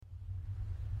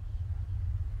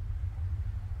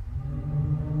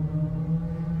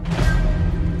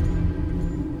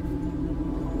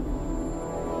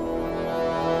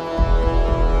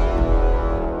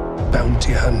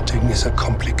Bounty hunting is a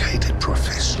complicated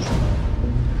profession.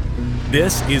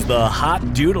 This is the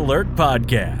Hot Dude Alert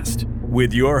Podcast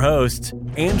with your hosts,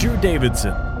 Andrew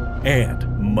Davidson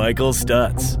and Michael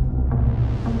Stutz.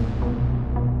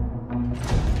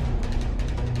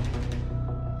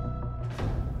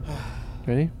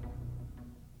 Ready?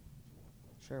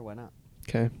 Sure, why not?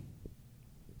 Okay.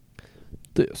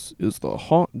 This is the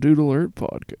Hot Dude Alert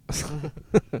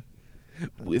Podcast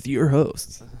with your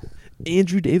hosts,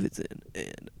 Andrew Davidson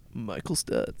and Michael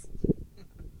Stutz.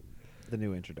 The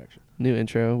new introduction. New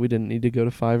intro. We didn't need to go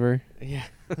to Fiverr. Yeah.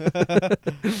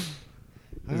 Is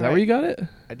that where you got it?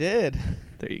 I did.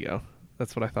 There you go.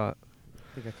 That's what I thought. I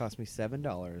think it cost me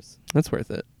 $7. That's worth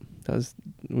it.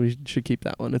 We should keep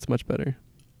that one. It's much better.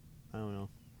 I don't know.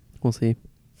 We'll see.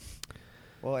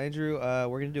 Well, Andrew,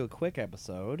 we're going to do a quick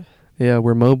episode. Yeah,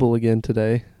 we're mobile again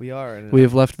today. We are. We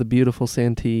have left the beautiful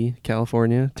Santee,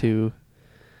 California, to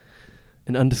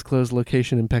an undisclosed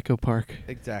location in Petco Park.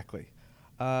 Exactly.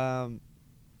 So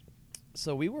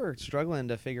we were struggling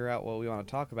to figure out what we want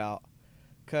to talk about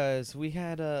because we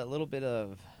had a little bit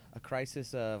of a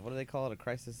crisis of, what do they call it? A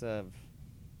crisis of...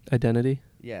 Identity?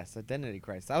 Yes, identity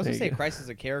crisis. I was going to say crisis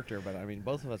of character, but I mean,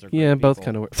 both of us are great Yeah, both people.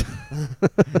 kind of work.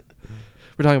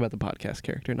 We're talking about the podcast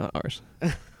character, not ours.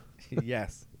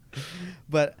 Yes.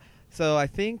 But so I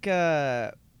think,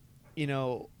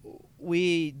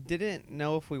 we didn't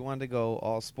know if we wanted to go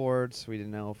all sports. We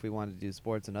didn't know if we wanted to do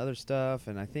sports and other stuff.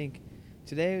 And I think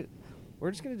today we're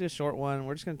just going to do a short one.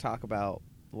 We're just going to talk about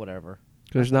whatever.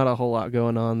 There's not a whole lot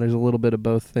going on. There's a little bit of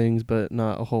both things, but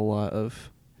not a whole lot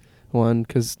of one.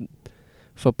 Because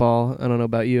football, I don't know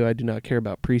about you, I do not care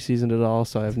about preseason at all.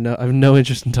 So I have no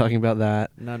interest in talking about that.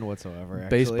 None whatsoever,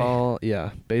 actually.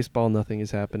 Baseball, nothing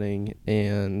is happening.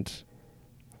 And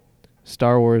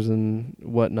Star Wars and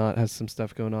whatnot has some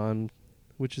stuff going on,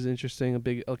 which is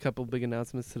interesting. A couple big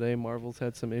announcements today. Marvel's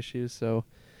had some issues, so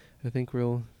I think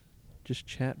we'll just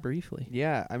chat briefly.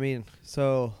 Yeah, I mean,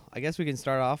 so I guess we can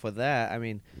start off with that. I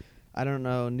mean, I don't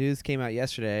know. News came out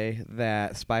yesterday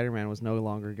that Spider-Man was no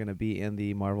longer going to be in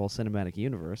the Marvel Cinematic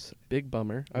Universe. Big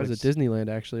bummer. I was at Disneyland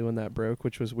actually when that broke,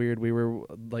 which was weird. We were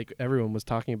like, everyone was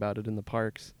talking about it in the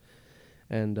parks,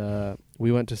 and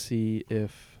we went to see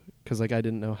if, because like I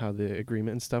didn't know how the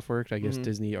agreement and stuff worked. I guess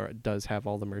Disney does have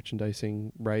all the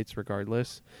merchandising rights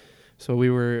regardless. So we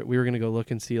were going to go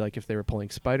look and see like if they were pulling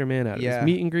Spider-Man out of his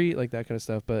meet and greet, like that kind of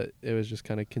stuff. But it was just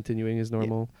kind of continuing as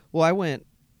normal. Yeah. Well, I went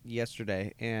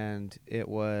yesterday and it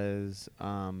was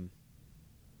nothing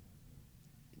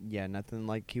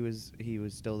like he was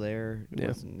still there. It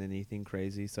wasn't anything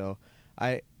crazy. So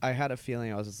I had a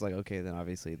feeling. I was just like, okay, then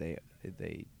obviously they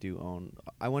do own.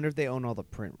 I wonder if they own all the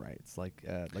print rights, like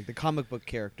the comic book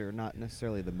character, not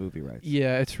necessarily the movie rights.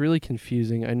 Yeah, it's really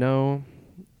confusing. I know,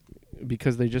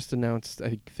 because they just announced,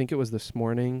 I think it was this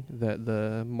morning, that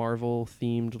the Marvel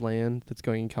themed land that's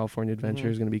going in California Adventure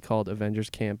is going to be called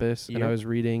Avengers Campus. Yep. And I was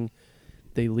reading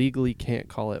they legally can't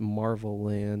call it Marvel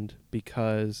Land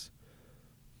because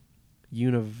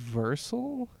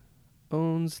Universal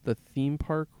owns the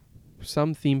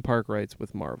some theme park rights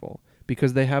with Marvel,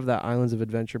 because they have that Islands of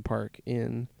Adventure park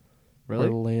in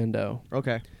Orlando.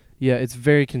 Okay. Yeah, it's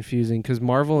very confusing because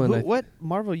Marvel and what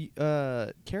Marvel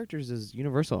characters does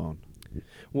Universal own?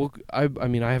 Well, I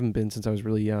mean, I haven't been since I was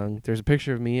really young. There's a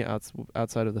picture of me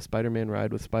outside of the Spider-Man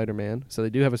ride with Spider-Man. So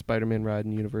they do have a Spider-Man ride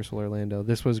in Universal Orlando.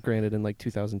 This was granted in like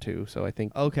 2002, so I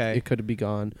think it could be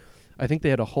gone. I think they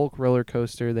had a Hulk roller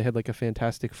coaster. They had like a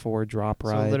Fantastic Four drop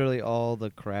ride. So literally all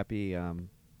the crappy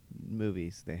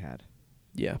movies they had.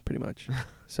 Yeah, pretty much.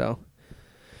 So,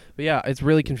 but yeah, it's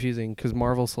really confusing because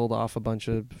Marvel sold off a bunch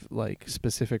of like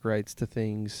specific rights to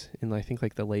things in I think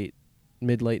like the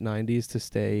mid-late 90s to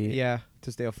stay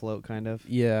afloat kind of.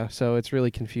 Yeah, so it's really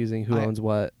confusing who owns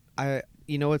what. I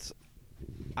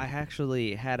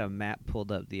actually had a map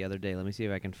pulled up the other day. Let me see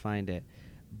if I can find it.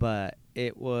 But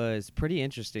it was pretty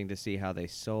interesting to see how they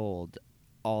sold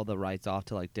all the rights off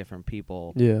to like different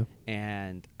people. Yeah.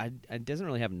 And it doesn't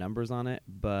really have numbers on it,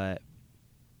 but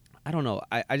I don't know.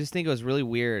 I just think it was really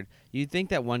weird. You'd think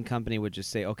that one company would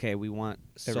just say, okay, we want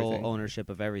sole ownership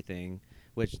of everything,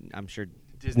 which I'm sure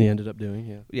Disney ended up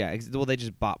doing, yeah. Well, they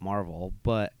just bought Marvel,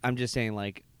 but I'm just saying,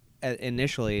 like,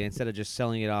 initially, instead of just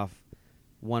selling it off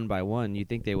one by one, you'd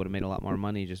think they would have made a lot more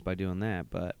money just by doing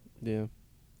that, but yeah,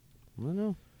 I don't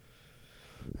know.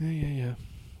 Yeah.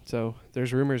 So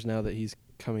there's rumors now that he's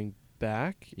coming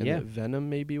back and that Venom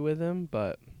may be with him,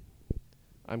 but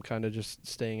I'm kind of just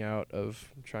staying out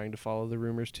of trying to follow the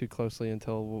rumors too closely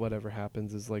until whatever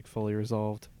happens is like fully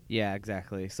resolved. Yeah,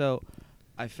 exactly. So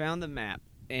I found the map,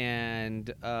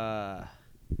 and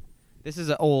this is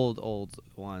an old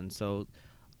one. So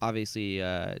obviously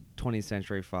 20th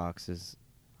Century Fox is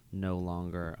no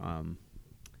longer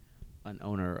an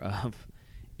owner of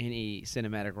any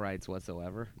cinematic rights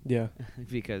whatsoever. Yeah.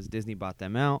 Because Disney bought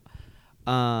them out.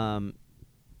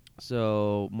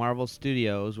 So Marvel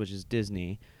Studios, which is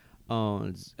Disney,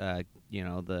 owns the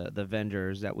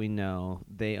Avengers that we know.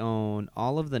 They own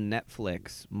all of the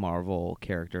Netflix Marvel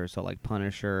characters, so like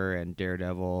Punisher and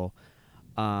Daredevil.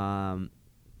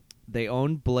 They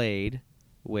own Blade,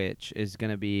 which is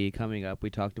going to be coming up. We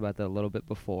talked about that a little bit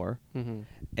before. Mm-hmm.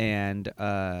 And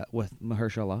with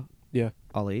Mahershala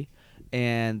Ali.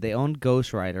 And they own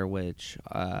Ghost Rider, which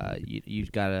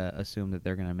you've got to assume that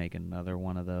they're going to make another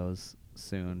one of those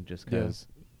soon just because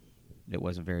it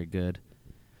wasn't very good.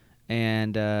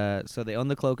 And so they own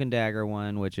the Cloak and Dagger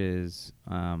one, which is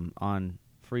on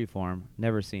Freeform.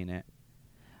 Never seen it.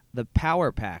 The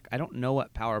Power Pack. I don't know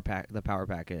what the Power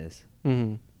Pack is.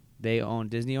 Mm-hmm.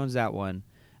 Disney owns that one.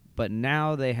 But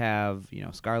now they have,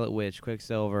 Scarlet Witch,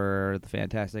 Quicksilver, the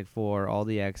Fantastic Four, all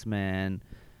the X-Men,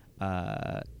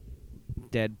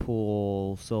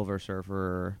 Deadpool, Silver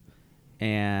Surfer,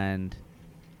 and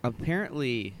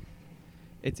apparently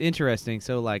it's interesting.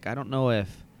 So, I don't know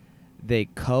if they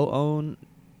co-own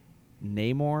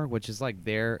Namor, which is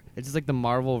it's just like the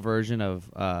Marvel version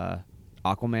of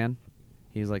Aquaman.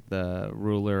 He's like the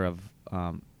ruler of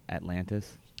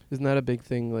Atlantis. Isn't that a big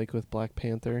thing, with Black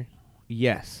Panther?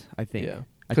 Yes, I think. Yeah.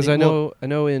 Because I know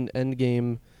in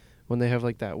Endgame, when they have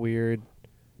that weird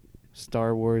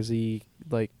Star Wars-y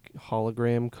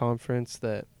hologram conference,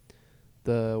 that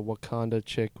the Wakanda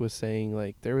chick was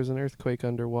saying there was an earthquake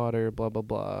underwater, blah blah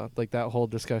blah. That whole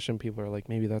discussion, people are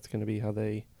maybe that's going to be how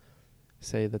they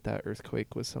say that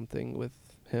earthquake was something with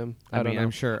him. I don't know.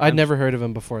 I'm sure. I'd never heard of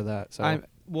him before that. So I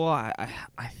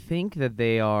think that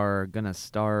they are gonna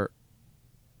start.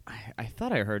 I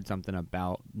thought I heard something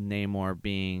about Namor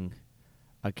being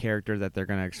a character that they're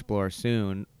gonna explore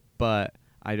soon, but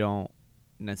I don't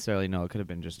necessarily know. It could have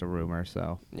been just a rumor.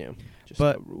 So yeah, just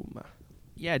a rumor.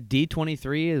 Yeah,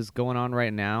 D23 is going on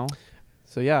right now.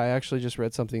 So yeah, I actually just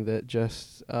read something that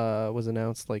just was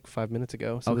announced 5 minutes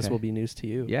ago. So this will be news to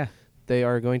you. Yeah. They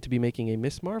are going to be making a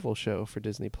Miss Marvel show for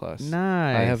Disney Plus.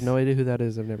 Nice. I have no idea who that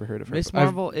is. I've never heard of her. Miss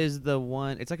Marvel is the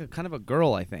one. It's a kind of a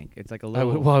girl, I think. It's a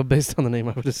little. Well, based on the name,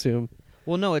 I would assume.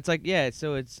 Well, no, it's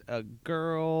So it's a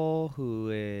girl who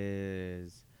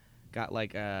is got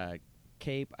a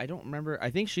cape. I don't remember. I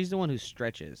think she's the one who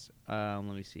stretches. Let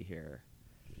me see here.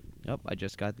 Nope, I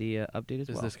just got the update as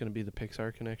well. Is this going to be the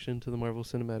Pixar connection to the Marvel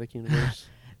Cinematic Universe?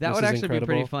 That would actually be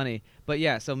pretty funny. But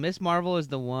yeah, so Miss Marvel is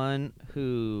the one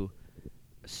who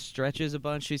stretches a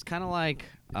bunch. She's kind of I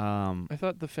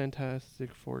thought the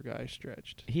Fantastic Four guy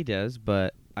stretched. He does,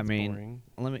 but I mean,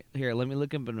 boring. let me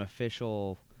look up an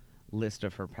official list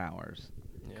of her powers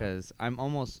because I'm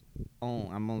almost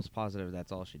positive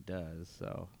that's all she does.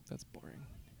 So that's boring.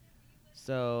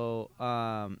 So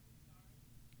I'm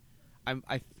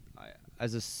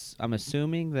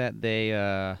assuming that they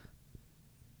are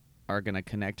gonna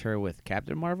connect her with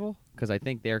Captain Marvel because I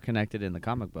think they're connected in the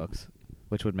comic books,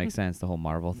 which would make sense. The whole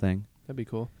Marvel thing. That'd be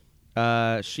cool.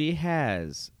 She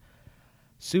has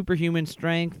superhuman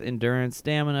strength, endurance,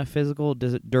 stamina, physical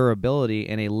durability,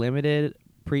 and a limited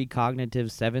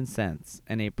precognitive 7 sense,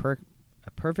 and a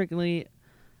perfectly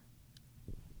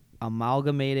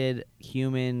amalgamated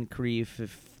human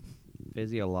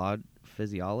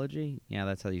physiology. Yeah,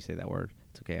 that's how you say that word.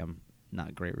 It's okay. I'm not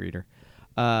a great reader.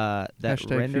 That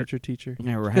future teacher.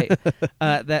 Yeah, right.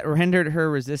 That rendered her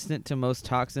resistant to most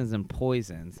toxins and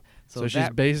poisons. So she's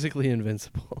basically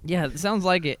invincible. Yeah, it sounds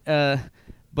like it.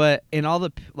 But in all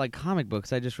the comic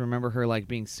books, I just remember her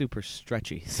being super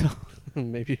stretchy. So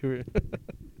maybe you were.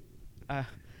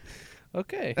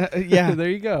 Okay. Yeah. There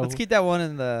you go. Let's keep that one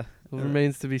in the.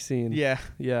 Remains to be seen. Yeah.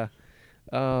 Yeah.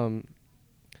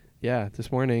 Yeah.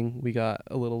 This morning we got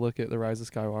a little look at the Rise of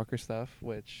Skywalker stuff,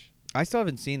 which I still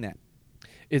haven't seen that.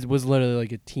 It was literally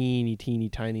a teeny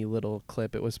tiny little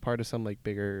clip. It was part of some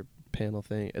bigger panel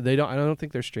thing. I don't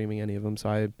think they're streaming any of them, so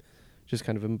I just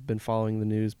kind of been following the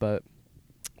news. But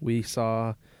we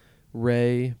saw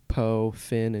Rey, Poe,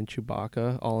 Finn, and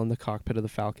Chewbacca all in the cockpit of the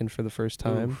Falcon for the first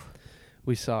time. Oof.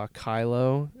 We saw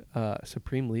Kylo,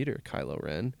 Supreme Leader Kylo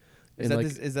Ren.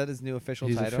 Is that his new official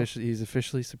title? He's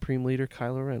officially Supreme Leader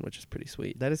Kylo Ren, which is pretty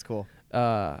sweet. That is cool.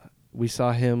 We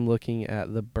saw him looking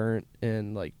at the burnt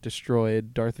and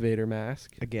destroyed Darth Vader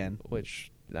mask again,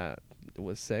 which that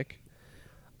was sick.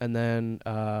 And then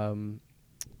what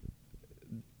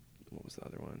was the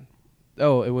other one?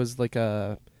 Oh, it was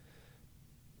a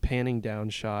panning down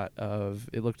shot of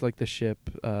it looked like the ship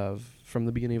from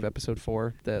the beginning of Episode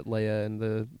 4 that Leia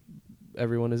and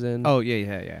everyone is in. Oh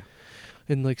yeah.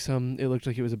 And like it looked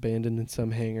like it was abandoned in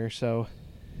some hangar. So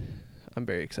I'm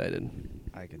very excited.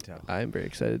 I can tell. I'm very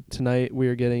excited. Tonight we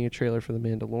are getting a trailer for The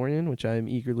Mandalorian, which I am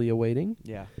eagerly awaiting.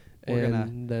 Yeah. We're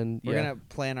We're gonna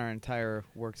plan our entire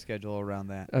work schedule around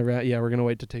that. We're gonna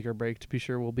wait to take our break to be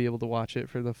sure we'll be able to watch it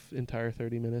for the entire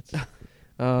 30 minutes.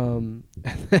 And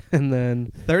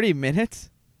then 30 minutes?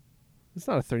 it's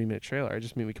not a 30-minute trailer. I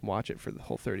just mean we can watch it for the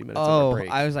whole 30 minutes of our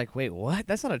break. I was like, wait, what?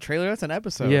 That's not a trailer. That's an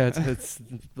episode. Yeah, it's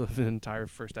the entire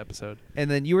first episode. And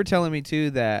then you were telling me too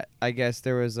that I guess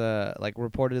there was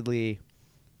reportedly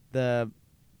the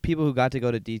people who got to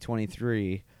go to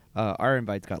D23. Our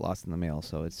invites got lost in the mail,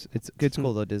 so it's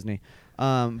cool though, Disney.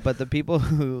 But the people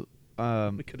who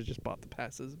we could have just bought the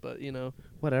passes, but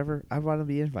whatever. I want to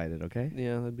be invited, okay?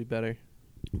 Yeah, that'd be better.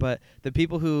 But the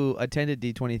people who attended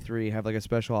D23 have like a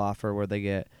special offer where they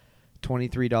get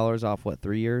 $23 off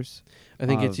 3 years? I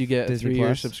think you get a Disney 3-year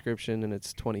Plus? subscription and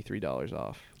it's $23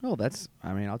 off. Oh,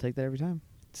 I'll take that every time.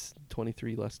 It's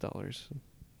 $23 less dollars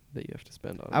that you have to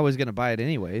spend on it. I was gonna buy it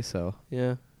anyway, so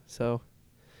Yeah. So,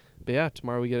 but yeah,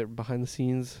 tomorrow we get a behind the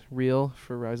scenes reel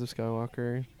for Rise of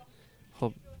Skywalker.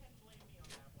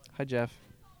 Hi, Jeff.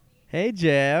 hey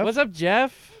Jeff. What's up,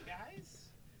 Jeff?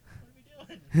 Guys, what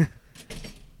are we doing?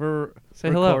 We're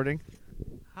Say hello. recording.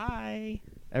 Hi.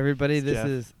 Everybody, It's this Jeff.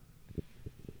 is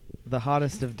the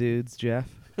hottest of dudes, Jeff.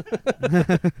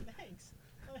 Thanks.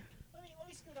 Let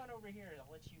me scoot on over here.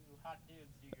 I'll let you hot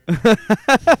dudes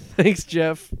do your Thanks,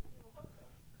 Jeff.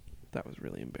 That was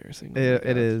really embarrassing. Oh my It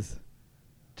God. is.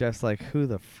 Jeff's like, who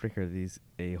the frick are these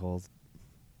a-holes?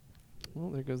 Well,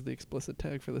 there goes the explicit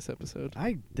tag for this episode.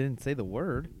 I didn't say the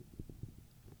word.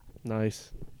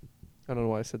 Nice. I don't know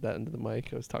why I said that into the mic.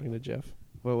 I was talking to Jeff.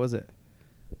 What was it?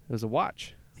 It was a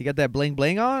watch. He got that bling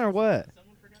bling on or what?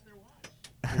 Someone forgot their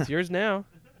watch. It's yours now.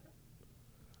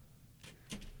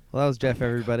 Well, that was Jeff,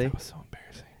 everybody. That was so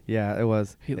embarrassing. Yeah, it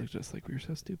was. He looked just like we were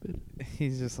so stupid.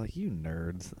 He's just like, you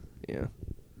nerds. Yeah.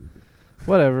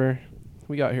 Whatever.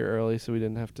 We got here early, so we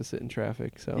didn't have to sit in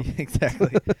traffic. So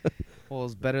Exactly. Well,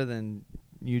 it's better than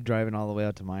you driving all the way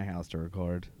out to my house to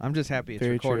record. I'm just happy it's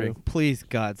Very recording. true. Please,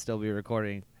 God, still be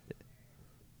recording.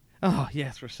 Oh,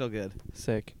 yes, we're still good.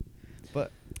 sick.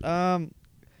 But, I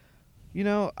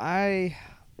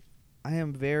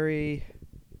am very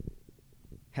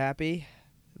happy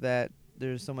that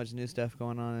there's so much new stuff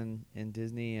going on in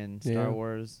Disney and Star Yeah.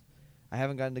 Wars. I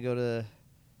haven't gotten to go to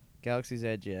Galaxy's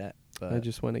Edge yet, but I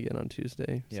just went again on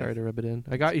Tuesday. Yeah. Sorry to rub it in.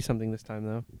 I got you something this time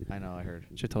though, I know, I heard.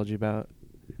 which I told you about.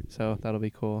 So that'll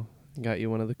be cool. Got you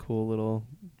one of the cool little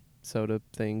soda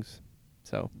things.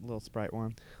 So Little Sprite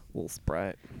one. little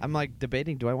Sprite. I'm like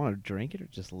debating, do I want to drink it or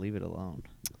just leave it alone?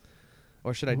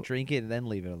 Or should I Wh- drink it and then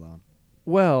leave it alone?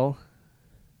 Well,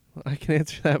 I can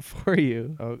answer that for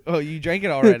you. Oh, you drank it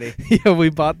already. Yeah, we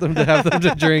bought them to have them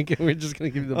to drink, and we're just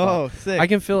gonna give you the bottle. Oh, sick. I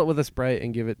can fill it with a Sprite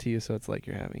and give it to you, so it's like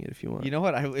you're having it if you want. You know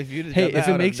what? If you Hey, if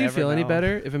it makes you feel any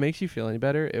better,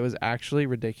 it was actually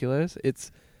ridiculous.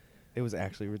 It was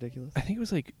actually ridiculous. I think it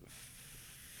was like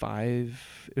it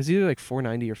was either like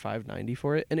 $4.90 or $5.90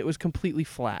 for it, and it was completely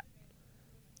flat.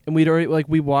 And we'd already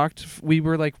we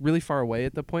were like really far away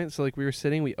at the point, so like we were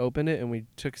sitting, we opened it and we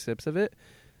took sips of it,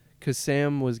 because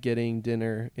Sam was getting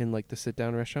dinner in like the sit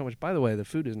down restaurant, which by the way the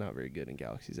food is not very good in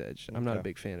Galaxy's Edge. I'm not a Okay.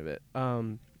 big fan of it.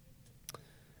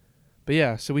 But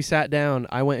yeah, so we sat down,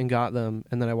 I went and got them,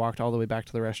 and then I walked all the way back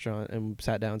to the restaurant and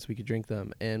sat down so we could drink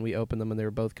them, and we opened them and they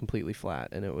were both completely flat,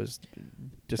 and it was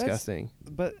disgusting.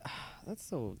 But that's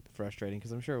so frustrating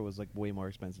because I'm sure it was like way more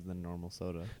expensive than normal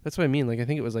soda. That's what I mean. Like I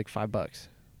think it was like $5,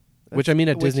 which I mean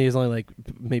at Which- Disney is only like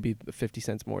maybe 50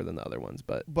 cents more than the other ones,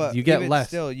 but you get even less.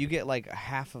 Still, you get like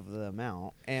half of the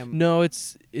amount. And No,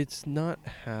 it's not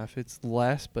half. It's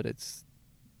less, but it's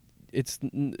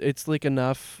like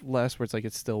enough less where it's like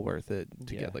it's still worth it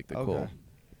to Yeah, get like the okay. cool.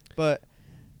 But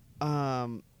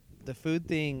the food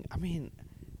thing, I mean,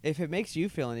 if it makes you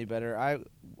feel any better, I'm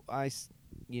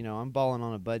balling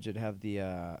on a budget to have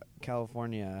the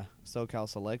California SoCal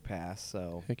Select Pass,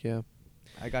 so Heck yeah.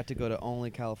 I got to go to only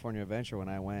California Adventure when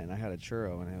I went, and I had a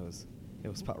churro, and it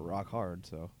was about rock hard.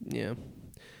 So Yeah.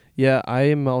 Yeah, I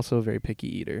am also a very picky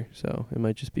eater, so it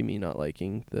might just be me not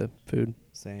liking the food.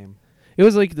 same. It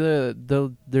was like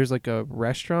there's like a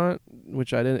restaurant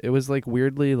which I didn't. It was like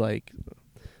weirdly like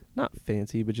not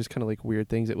fancy, but just kind of like weird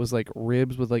things. It was like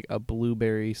ribs with like a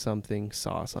blueberry something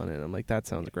sauce on it. I'm like, that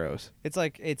sounds gross. It's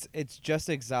like it's just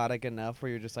exotic enough where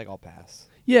you're just like, I'll pass.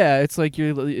 Yeah, it's like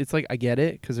I get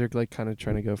it because they're like kind of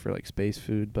trying to go for like space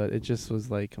food, but it just was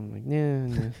like I'm like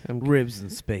nah. I'm Ribs in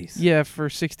space. yeah, for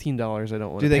 $16 I don't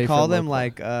want to. Do they pay call for them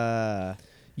local. like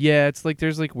Yeah, it's like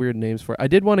there's like weird names for it. I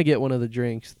did want to get one of the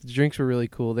drinks. The drinks were really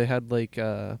cool. They had like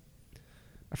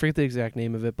I forget the exact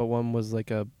name of it, but one was like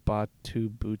a Batu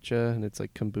Bucha, and it's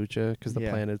like kombucha because the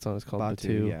Yeah. planet it's on is called Batu,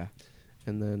 Batu. yeah.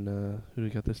 And then who do we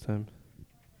got this time?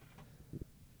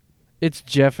 It's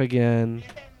Jeff again.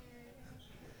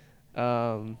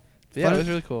 Yeah, it was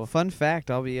really cool. Fun fact: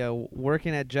 I'll be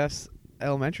working at Jeff's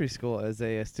elementary school as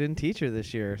a student teacher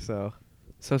this year. So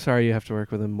So sorry you have to work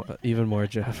with him even more,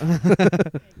 Jeff. Thank you.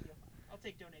 I'll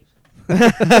take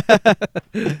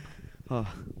donations.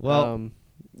 well,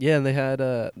 yeah, and they had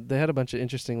a bunch of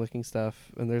interesting looking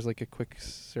stuff, and there's like a quick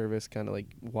service kind of like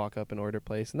walk up and order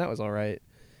place, and that was all right.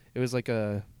 It was like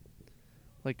a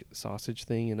sausage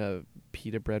thing in a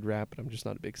pita bread wrap, but I'm just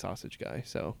not a big sausage guy,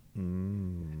 so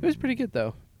it was pretty good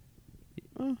though.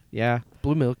 yeah,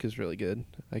 Blue milk is really good.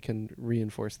 I can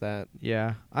reinforce that.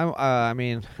 yeah. I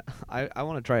mean, I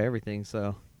want to try everything.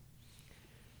 So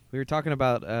we were talking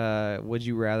about would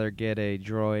you rather get a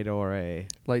droid or a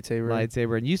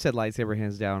Lightsaber. and you said lightsaber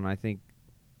hands down. And I think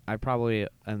I probably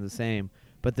am the same.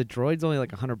 But the droid's only like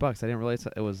 $100. I didn't realize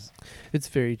it was. It's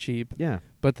very cheap. Yeah.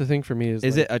 But the thing for me is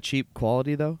Is like, it a cheap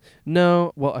quality though?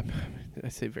 No, well, I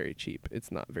say very cheap.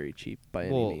 It's not very cheap by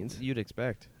Well, any means. you'd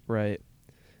expect. Right.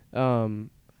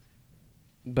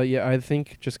 But yeah, I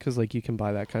think just 'cause like you can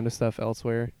buy that kind of stuff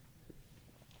elsewhere.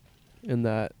 In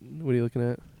that, what are you looking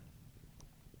at?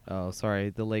 Oh,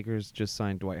 sorry. The Lakers just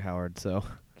signed Dwight Howard, so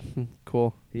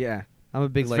Cool. yeah, I'm a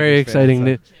big. It's Lakers very fan,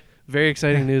 exciting. so- Very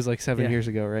exciting news. Like 7 Yeah. years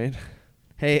ago, right?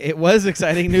 Hey, it was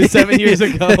exciting news 7 years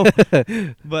ago,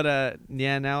 but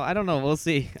yeah, now I don't know. We'll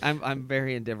see. I'm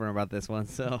very indifferent about this one,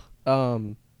 so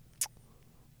I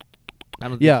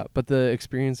don't. Yeah, but the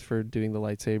experience for doing the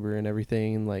lightsaber and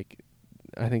everything, and like,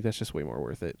 I think that's just way more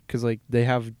worth it. 'Cause like they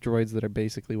have droids that are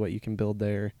basically what you can build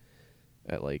there,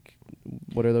 at like,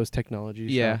 what are those technology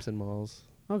Yeah. shops and malls?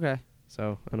 Okay.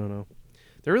 So I don't know.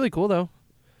 They're really cool though.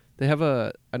 They have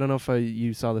a. I don't know if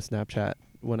you saw the Snapchat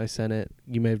when I sent it.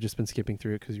 You may have just been skipping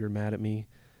through it 'cause you were mad at me.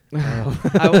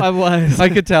 I was. I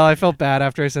could tell. I felt bad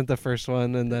after I sent the first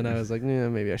one, and then I was like, yeah,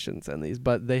 maybe I shouldn't send these.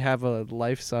 But they have a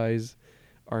life-size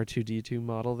R2D2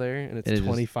 model there, and it's It is-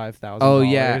 $25,000. Oh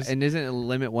yeah, and isn't it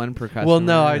limit one per customer? well,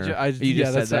 no, or- you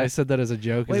just said that's that? I said that as a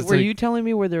joke. 'Cause Wait, it's were like- you telling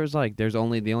me where there was like they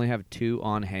only have 2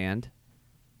 on hand,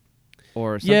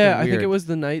 or something? Yeah, I think weird? it was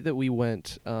the night that we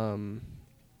went.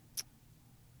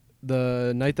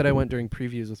 The night that I went during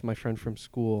previews with my friend from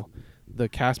school, the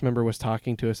cast member was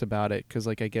talking to us about it because,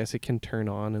 like, I guess it can turn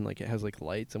on and like it has like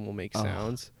lights and will make Oh,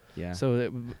 sounds. Yeah.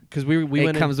 So because we it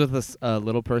went comes with a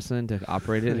little person to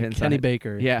operate it inside. Kenny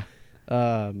Baker. Yeah.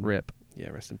 Rip. Yeah,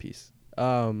 rest in peace.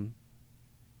 But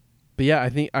yeah, I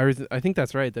think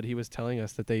that's right that he was telling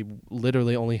us that they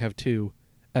literally only have 2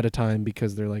 at a time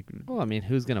because they're like Well, I mean,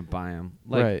 who's gonna buy them?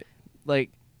 right. Like.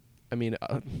 I mean,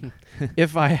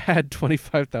 if I had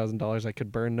 $25,000 I could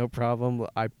burn no problem.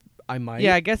 I might.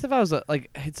 Yeah, I guess if I was like,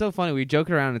 it's so funny. We joke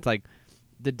around. It's like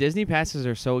the Disney passes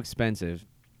are so expensive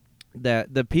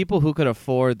that the people who could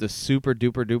afford the super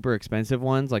duper duper expensive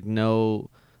ones, like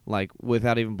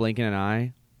without even blinking an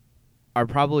eye, are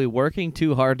probably working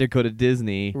too hard to go to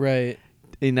Disney Right.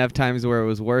 enough times where it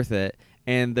was worth it.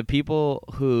 And the people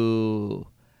who,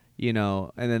 and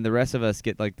then the rest of us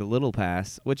get like the little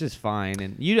pass, which is fine.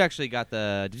 And you actually got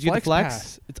did you get the Flex?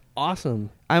 Pass. It's awesome.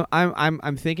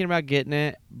 I'm thinking about getting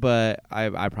it, but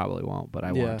I probably won't, but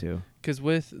I want to. Because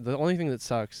with the only thing that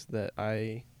sucks that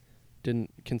I didn't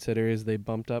consider is they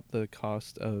bumped up the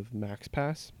cost of Max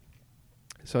Pass.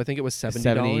 So I think it was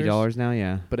 $70 now,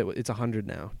 yeah. but it's $100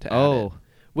 now to add it.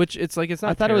 Which it's like it's not.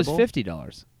 I thought terrible. it was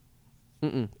 $50.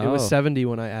 It Oh. was $70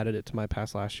 when I added it to my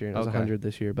pass last year, and it was Okay. $100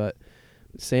 this year. But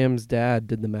Sam's dad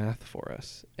did the math for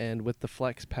us, and with the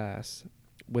Flex Pass,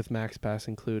 with Max Pass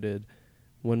included,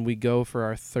 when we go for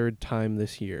our 3rd time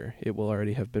this year, it will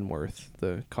already have been worth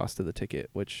the cost of the ticket,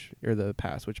 or the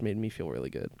pass, which made me feel really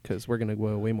good because we're gonna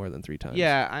go way more than 3 times.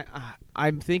 Yeah,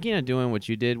 I'm thinking of doing what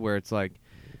you did, where it's like,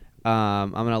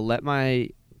 I'm gonna let my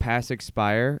pass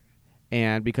expire,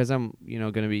 and because I'm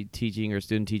gonna be teaching or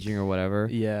student teaching or whatever,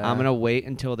 Yeah. I'm gonna wait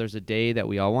until there's a day that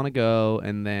we all want to go,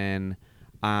 and then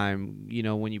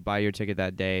when you buy your ticket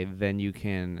that day, then you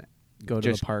can go to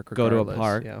just a park. go to a regardless.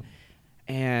 park. Yeah.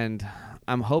 And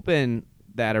I'm hoping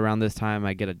that around this time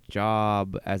I get a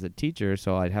job as a teacher,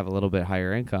 so I'd have a little bit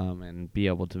higher income and be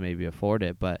able to maybe afford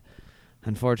it. But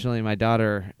unfortunately, my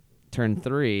daughter turned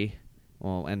 3,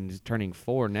 and is turning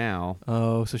 4 now.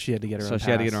 Oh, so she had to get her own So pass.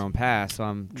 she had to get her own pass. So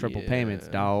I'm triple payments,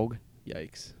 Yeah. dog.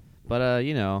 Yikes. But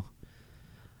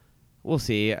we'll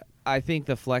see. I think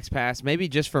the Flex Pass, maybe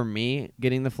just for me,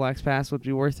 getting the Flex Pass would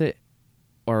be worth it,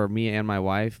 or me and my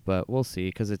wife. But we'll see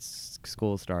because it's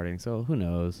school starting. So who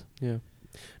knows? Yeah.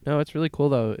 No, it's really cool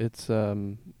though. It's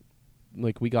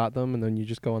like we got them, and then you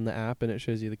just go on the app and it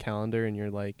shows you the calendar, and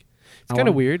you're like, it's I kind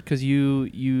of wanna- weird because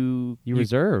you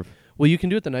reserve. Well, you can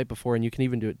do it the night before, and you can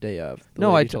even do it day of. The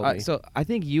No, lady told me. so I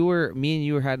think me and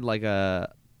you had like not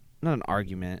an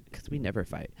argument because we never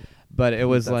fight, but it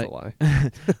was That's like, a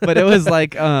lie. but it was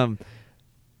like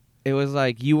it was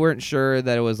like you weren't sure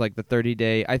that it was like the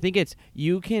 30-day. I think it's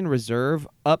you can reserve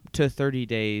up to 30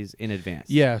 days in advance.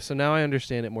 Yeah, so now I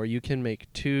understand it more. You can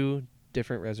make 2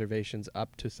 different reservations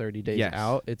up to 30 days Yes.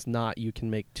 out. It's not you can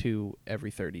make 2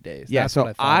 every 30 days. Yeah, That's so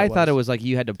what I thought it was like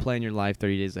you had to plan your life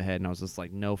 30 days ahead, and I was just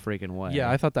like, no freaking way. Yeah,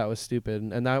 I thought that was stupid,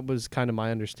 and that was kind of my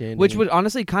understanding. Which would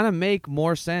honestly kind of make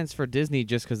more sense for Disney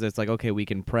just because it's like, okay, we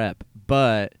can prep,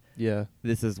 but yeah.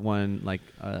 this is one like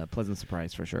pleasant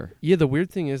surprise for sure. Yeah, the weird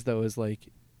thing is though is like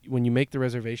when you make the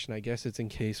reservation, I guess it's in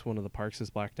case one of the parks is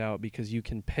blacked out because you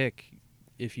can pick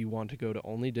if you want to go to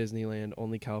only Disneyland,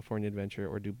 only California Adventure,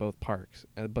 or do both parks.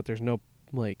 But there's no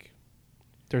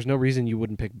reason you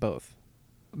wouldn't pick both.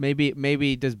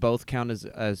 Maybe does both count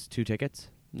as 2 tickets?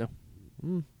 No.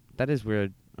 That is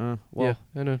weird. Well, Yeah,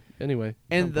 I know. Anyway,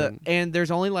 and not important. and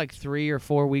there's only like 3 or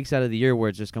 4 weeks out of the year where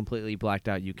it's just completely blacked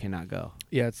out. You cannot go.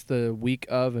 yeah, it's the week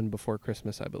of and before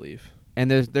Christmas, I believe. And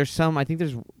there's some. I think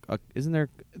there's isn't there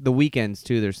the weekends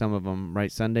too? There's some of them,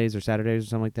 right? Sundays or Saturdays or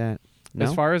something like that. No?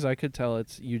 As far as I could tell,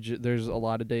 it's there's a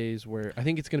lot of days where I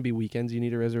think it's going to be weekends you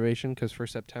need a reservation because for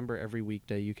September every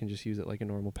weekday you can just use it like a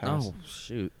normal pass. Oh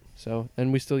shoot. So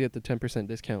and we still get the 10%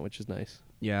 discount, which is nice.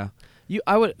 Yeah.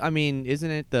 I mean,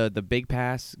 isn't it the big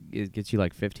pass? It gets you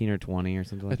like 15 or 20 or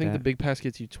something like that. I think the big pass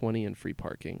gets you 20 and free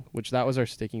parking, which that was our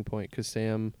sticking point because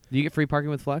Sam Do you get free parking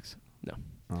with Flex? No.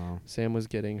 Oh. Sam was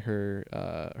getting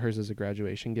hers as a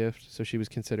graduation gift, so she was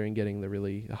considering getting the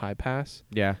really high pass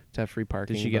Yeah. to have free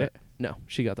parking. Did she get but it? No,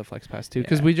 she got the flex pass too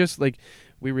because Yeah. we just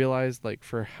we realized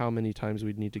for how many times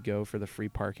we'd need to go for the free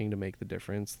parking to make the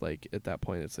difference. Like at that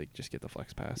point, it's like just get the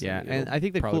flex pass. Yeah, and and it'll I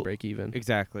think the probably cool break even.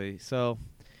 Exactly. So,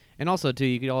 and also too,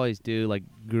 you could always do like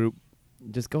group.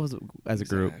 Just go as a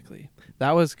group. Exactly.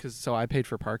 That was so I paid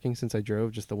for parking since I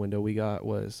drove. Just the window we got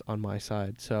was on my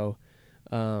side. So,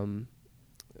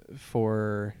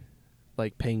 for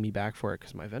paying me back for it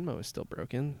because my Venmo is still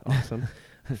broken. Awesome.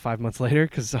 5 months later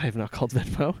because I have not called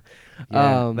Venmo.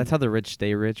 Yeah, that's how the rich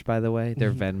stay rich, by the way.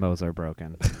 Their Venmos are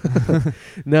broken.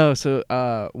 No, so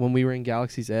when we were in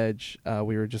Galaxy's Edge,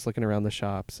 we were just looking around the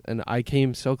shops, and I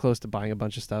came so close to buying a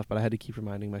bunch of stuff, but I had to keep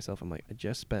reminding myself, I'm like, I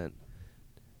just spent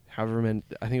however many,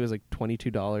 I think it was like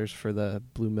 $22 for the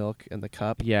blue milk and the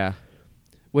cup. Yeah.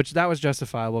 Which that was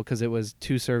justifiable because it was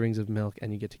 2 servings of milk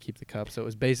and you get to keep the cup. So it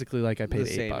was basically like I paid The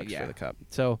same, $8 yeah. for the cup.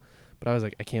 So, but I was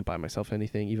like, I can't buy myself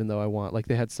anything, even though I want. Like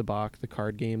they had Sabacc, the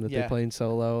card game that they Yeah. play in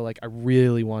solo. Like I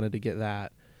really wanted to get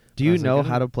that. Do I you was like, know I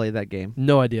how don't- to play that game?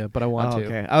 No idea, but I want to.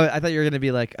 Okay. I thought you were gonna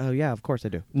be like, oh yeah, of course I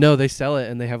do. No, they sell it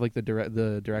and they have like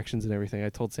the directions and everything. I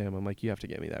told Sam, I'm like, you have to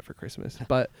get me that for Christmas.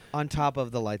 But On top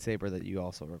of the lightsaber that you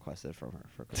also requested from her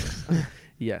for Christmas.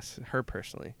 yes, her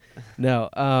personally. No,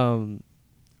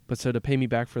 but so to pay me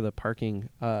back for the parking,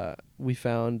 we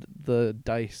found the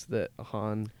dice that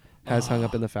Han has hung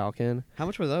up in the Falcon. How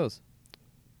much were those?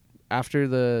 After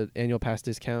the annual pass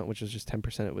discount, which was just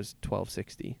 10%, it was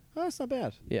 $12.60. Oh, that's not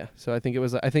bad. Yeah, so I think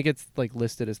it's like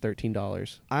listed as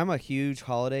 $13. I'm a huge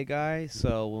holiday guy,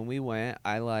 so when we went,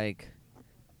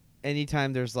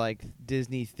 anytime there's like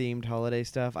Disney themed holiday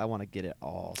stuff, I want to get it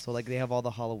all. So like they have all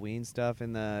the Halloween stuff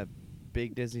in the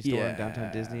big Disney store in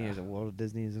downtown Disney. Is it World of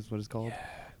Disney? Is this what it's called?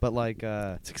 But like,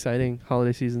 It's exciting.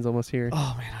 Holiday season's almost here.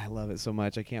 oh man, I love it so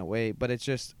much. I can't wait. But it's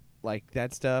just like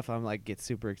that stuff. I'm like get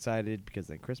super excited because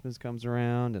then Christmas comes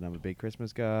around, and I'm a big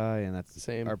Christmas guy, and that's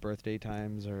Same. Our birthday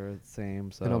times are the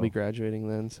same. So And I'll be graduating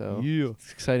then, so yeah. it's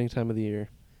an exciting time of the year.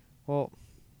 Well,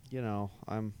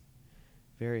 I'm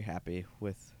very happy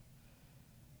with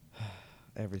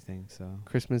everything. So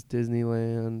Christmas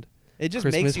Disneyland. it just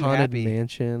Christmas makes you Haunted happy.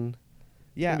 Mansion.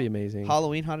 It's Yeah, gonna be amazing.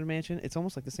 Halloween Haunted Mansion. It's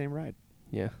almost like the same ride.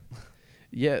 Yeah.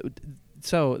 Yeah.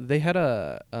 So they had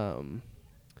a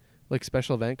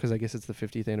special event because I guess it's the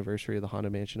 50th anniversary of the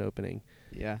Haunted Mansion opening.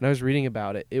 Yeah. And I was reading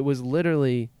about it. It was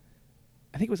literally,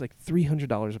 I think it was like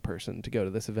 $300 a person to go to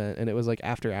this event, and it was like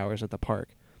after hours at the park.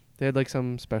 They had like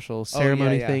some special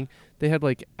ceremony yeah. thing. They had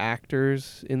like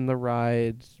actors in the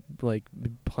ride, like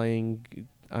playing,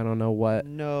 I don't know what.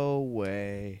 No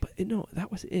way. But no,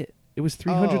 that was it. It was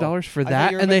 $300 for I thought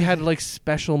that, you were and they about had to- like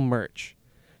special merch.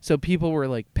 So people were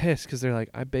like pissed because they're like,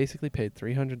 I basically paid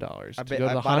 $300 to go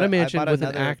to the Haunted Mansion with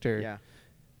an actor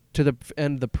Yeah.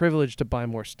 and the privilege to buy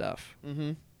more stuff.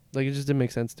 Mm-hmm. Like it just didn't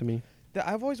make sense to me.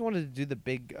 I've always wanted to do the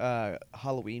big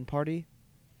Halloween party,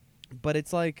 but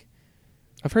it's like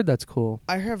I've heard that's cool.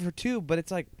 I have her too, but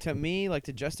it's like, to me, like,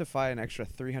 to justify an extra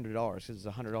 $300 because it's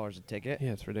 $100 a ticket.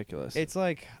 Yeah, it's ridiculous. It's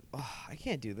like, I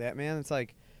can't do that, man. It's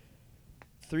like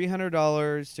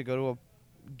 $300 to go to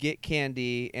get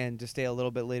candy and to stay a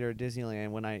little bit later at Disneyland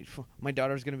when my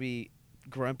daughter's gonna be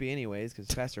grumpy anyways because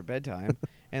it's past her bedtime,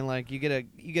 and like you get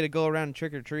to go around and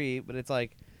trick or treat, but it's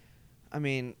like, I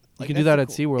mean, you like, can do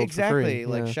that's that the at SeaWorld exactly. for free.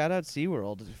 Like, yeah. shout out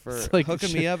SeaWorld for It's like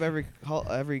hooking me up every.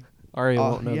 Ari Oh,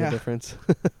 won't know yeah. the difference.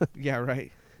 Yeah,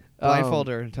 right. Blindfold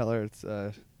her and tell her it's.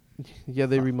 Yeah,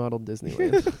 they remodeled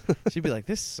Disneyland. She'd be like,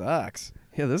 "This sucks."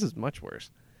 Yeah, this is much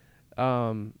worse.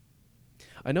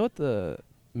 I know at the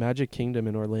Magic Kingdom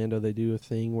in Orlando they do a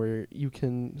thing where you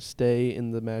can stay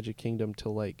in the Magic Kingdom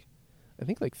till like, I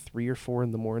think like 3 or 4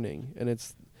 in the morning, and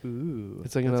it's Ooh,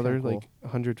 like another like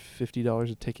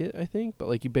 $150 a ticket, I think. But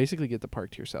like you basically get the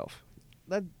park to yourself,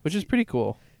 which is pretty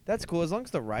cool. That's cool as long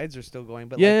as the rides are still going.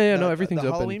 But Yeah, like yeah, the, no, everything's the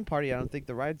open. Halloween party, I don't think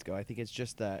the rides go. I think it's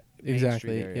just that Main Exactly.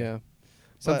 Street area. Yeah.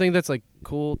 Something that's like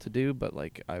cool to do, but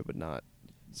like I would not.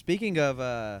 Speaking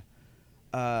of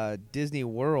Disney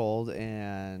World,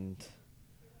 and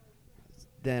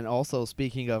then also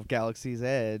speaking of Galaxy's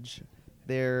Edge,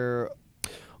 they're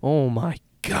Oh my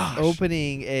gosh.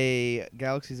 opening a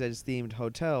Galaxy's Edge themed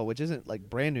hotel, which isn't like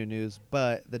brand new news,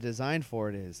 but the design for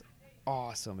it is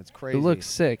awesome. It's crazy. It looks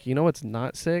sick. You know what's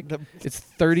not sick? The- It's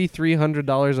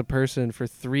 $3,300 a person for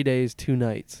 3 days, 2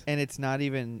 nights. and it's not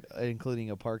even including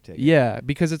a park ticket. Yeah,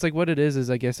 because it's like what it is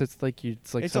I guess it's like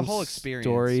it's like It's some a whole experience,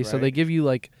 story. So right? they give you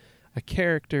like a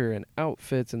character and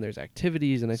outfits, and there's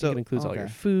activities, and I So- think it includes all your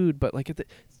okay. food. But like at the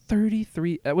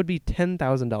 33, that would be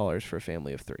 $10,000 for a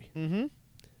family of 3. Mm-hmm.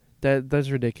 That's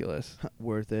ridiculous.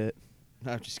 Worth it.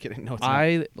 No, I'm just kidding. No, it's not.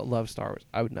 I love Star Wars.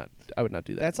 I would not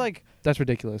do that. That's like That's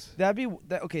ridiculous. that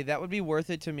would be worth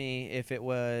it to me if it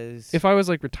was. If I was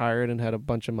like retired and had a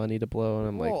bunch of money to blow, and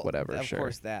I'm like Well, whatever, of sure.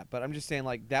 course that, but I'm just saying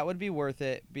like that would be worth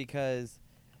it because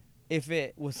if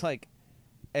it was like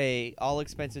a all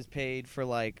expenses paid for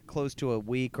like close to a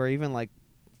week or even like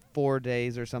 4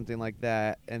 days or something like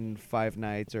that and 5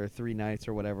 nights or 3 nights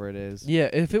or whatever it is. Yeah,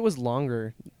 if it was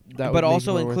longer, that would But make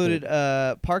also more worth included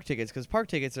it. park tickets because park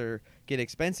tickets get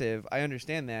expensive. I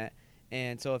understand that,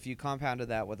 and so if you compounded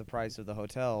that with the price of the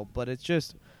hotel, but it's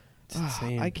just It's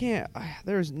insane. I can't.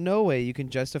 There's no way you can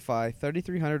justify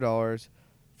 $3,300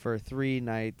 for 3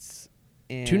 nights.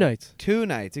 And 2 nights. 2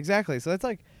 nights, exactly. So that's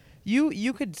like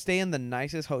you could stay in the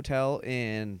nicest hotel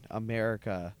in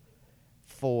America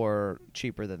for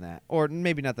cheaper than that, or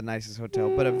maybe not the nicest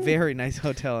hotel, but a very nice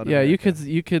hotel. In Yeah, America.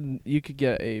 you could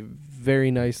get a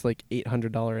very nice like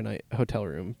 $800 a night hotel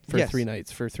room for Yes. 3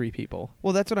 nights for 3 people.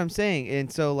 Well, that's what I'm saying,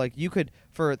 and so like you could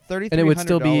for $3,300. And it would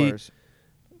still be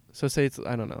So say it's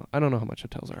I don't know how much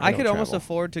hotels are. I don't could almost travel.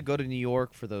 afford to go to New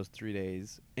York for those 3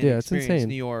 days. And Yeah, it's experience insane.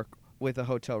 New York with a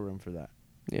hotel room for that.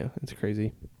 Yeah, it's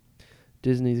crazy.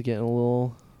 Disney's getting a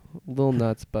little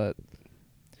nuts, but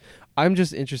I'm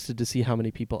just interested to see how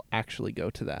many people actually go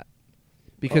to that.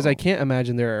 Because I can't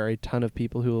imagine there are a ton of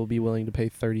people who will be willing to pay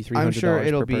 $3,300 I'm sure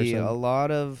it'll per be person. a lot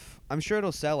of. I'm sure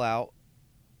it'll sell out.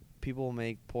 People will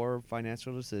make poor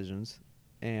financial decisions,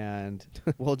 and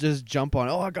we'll just jump on.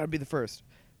 Oh, I gotta be the first,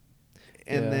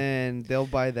 and Yeah. then they'll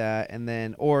buy that, and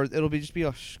then or it'll be just be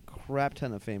a crap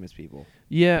ton of famous people.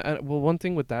 Yeah, well, one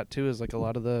thing with that too is like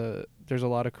there's a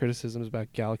lot of criticisms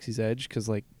about Galaxy's Edge because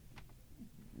like,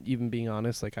 even being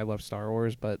honest, like I love Star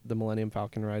Wars, but the Millennium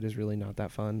Falcon ride is really not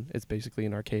that fun. It's basically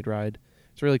an arcade ride.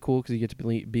 It's really cool because you get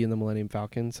to be in the Millennium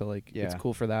Falcon, so like it's Yeah.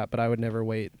 cool for that. But I would never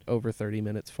wait over 30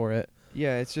 minutes for it.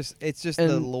 Yeah, it's just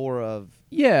the And- lore of.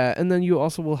 Yeah, and then you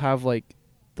also will have like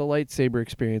the lightsaber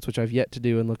experience, which I've yet to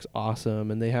do and looks awesome,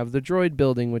 and they have the droid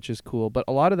building, which is cool. But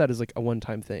a lot of that is like a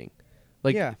one-time thing.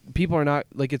 Like Yeah. people are not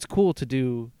like it's cool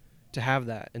to have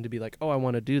that and to be like, oh, I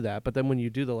want to do that. But then when you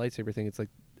do the lightsaber thing, it's like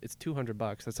it's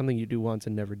 $200. That's something you do once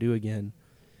and never do again.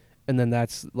 And then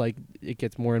that's like it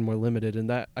gets more and more limited. And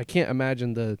that I can't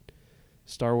imagine the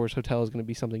Star Wars hotel is going to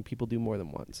be something people do more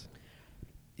than once.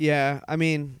 Yeah, I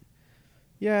mean,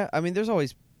 there's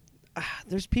always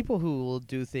there's people who will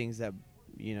do things that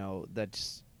that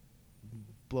just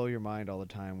blow your mind all the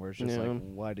time. Where it's just Yeah. like,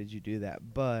 why did you do that?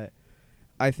 But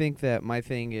I think that my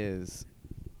thing is,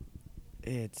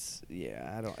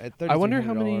 I don't. At I wonder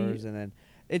how many- $3,300, and then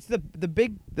it's the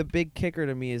big kicker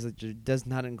to me is that it does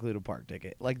not include a park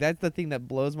ticket. Like that's the thing that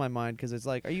blows my mind because it's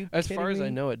like, are you? As kidding far as me? I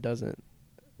know, it doesn't.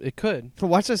 It could.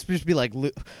 Watch us just be like,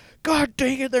 God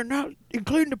dang it, they're not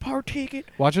including the park ticket.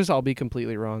 Watch us all be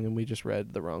completely wrong and we just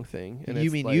read the wrong thing. And You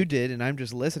it's mean like, you did, and I'm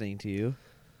just listening to you.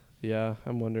 Yeah,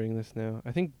 I'm wondering this now.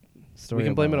 I think Story we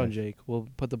can of blame my it on life. Jake. We'll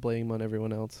put the blame on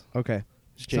everyone else. Okay.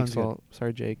 It's Jake's Sounds good. fault.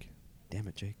 Sorry, Jake. Damn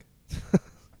it, Jake.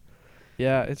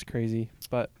 Yeah, it's crazy.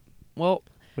 But Well,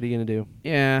 what are you gonna do?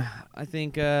 yeah, I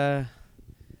think we'll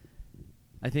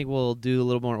do a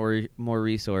little more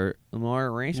research.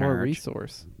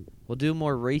 We'll do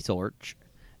more research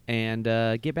and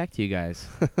get back to you guys.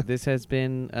 This has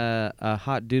been a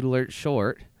Hot Dude Alert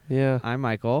short. Yeah. I'm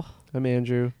Michael. I'm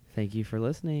Andrew. Thank you for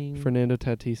listening. Fernando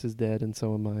Tatis is dead, and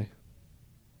so am I.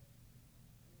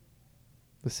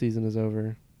 The season is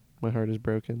over. My heart is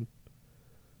broken.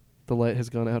 The light has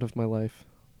gone out of my life.